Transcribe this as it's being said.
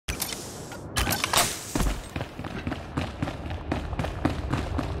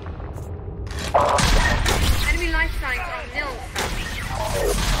signs are nil, sir.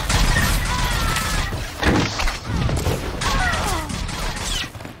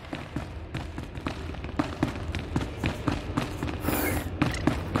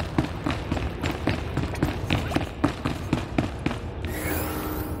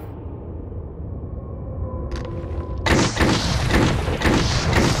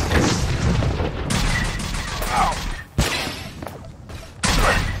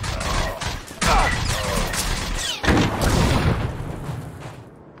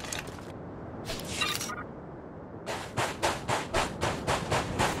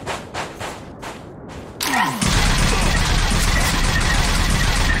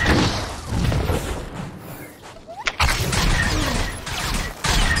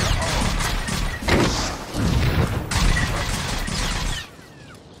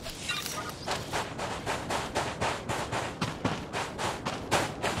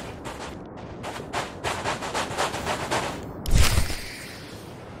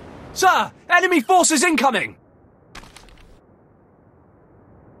 Sir! Enemy forces incoming!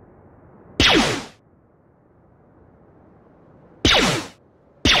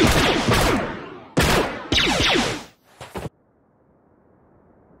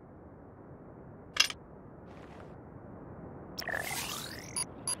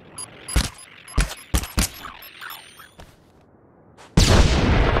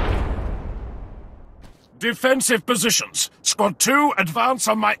 Defensive positions. Squad 2, advance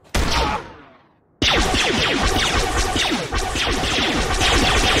on my...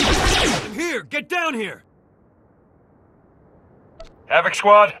 I'm here! Get down here! Havoc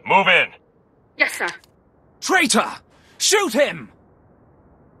Squad, move in. Yes, sir. Traitor! Shoot him!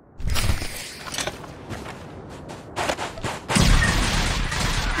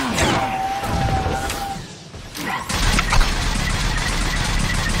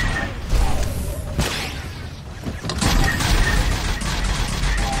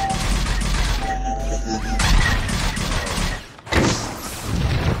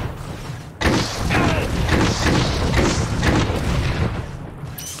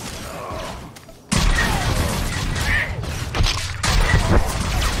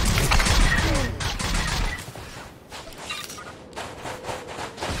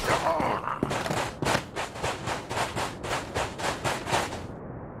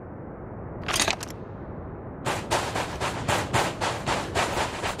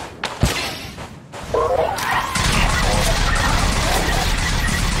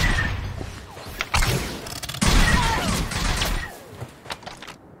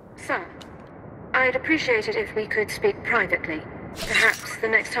 Sir, I'd appreciate it if we could speak privately. Perhaps the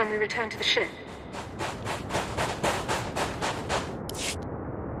next time we return to the ship.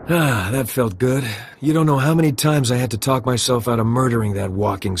 Ah, that felt good. You don't know how many times I had to talk myself out of murdering that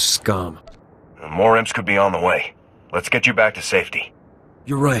walking scum. More imps could be on the way. Let's get you back to safety.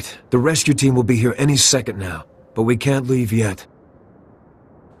 You're right. The rescue team will be here any second now. But we can't leave yet.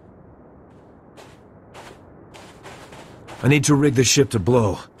 I need to rig the ship to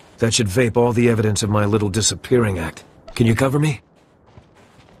blow. That should vape all the evidence of my little disappearing act. Can you cover me?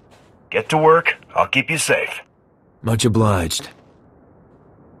 Get to work. I'll keep you safe. Much obliged.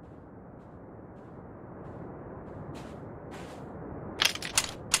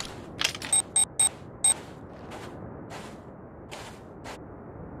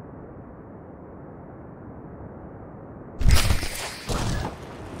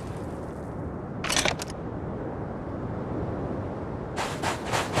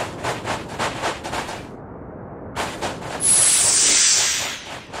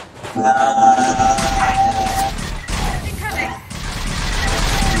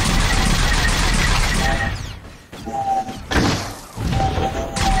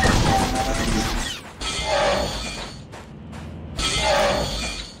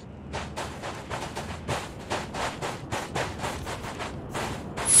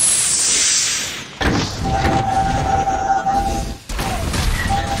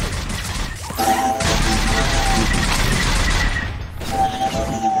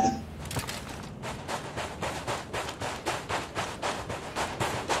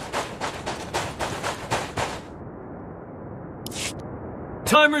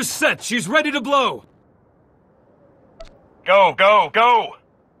 Timer's set! She's ready to blow! Go, go, go!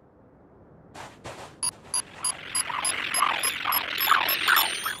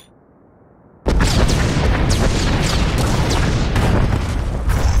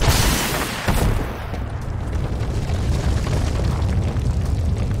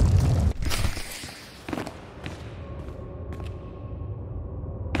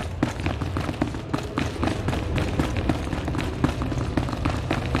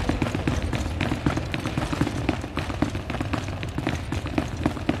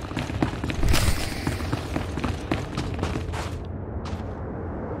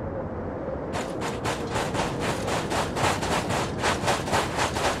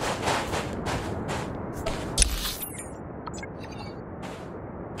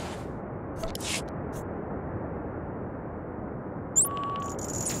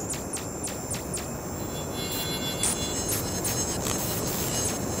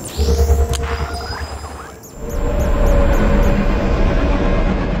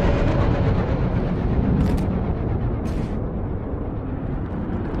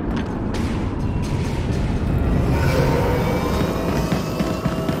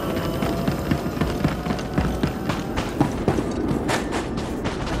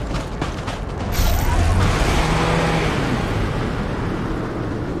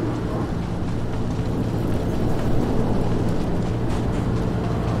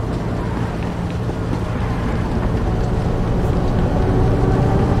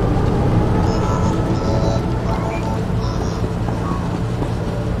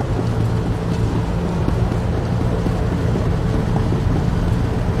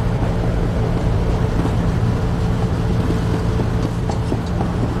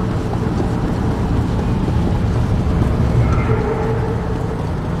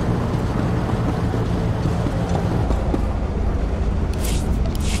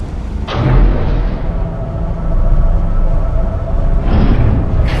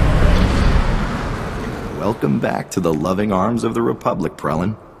 welcome back to the loving arms of the Republic,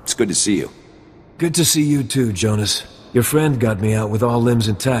 Prelin. It's good to see you. Good to see you too, Jonas. Your friend got me out with all limbs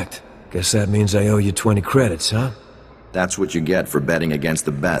intact. Guess that means I owe you 20 credits, huh? That's what you get for betting against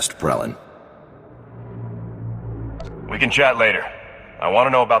the best, Prelin. We can chat later. I want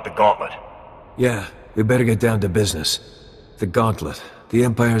to know about the Gauntlet. Yeah, we better get down to business. The Gauntlet, the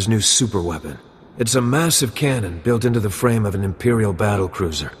Empire's new superweapon. It's a massive cannon built into the frame of an Imperial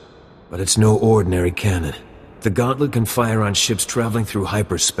battlecruiser. But it's no ordinary cannon. The Gauntlet can fire on ships traveling through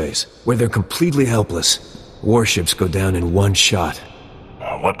hyperspace, where they're completely helpless. Warships go down in one shot.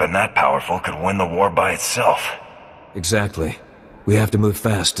 A weapon that powerful could win the war by itself. Exactly. We have to move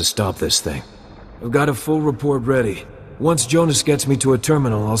fast to stop this thing. I've got a full report ready. Once Jonas gets me to a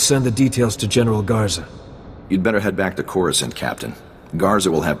terminal, I'll send the details to General Garza. You'd better head back to Coruscant, Captain.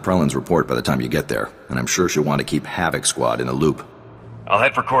 Garza will have Prelin's report by the time you get there, and I'm sure she'll want to keep Havoc Squad in the loop. I'll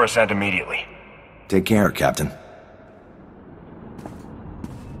head for Coruscant immediately. Take care, Captain.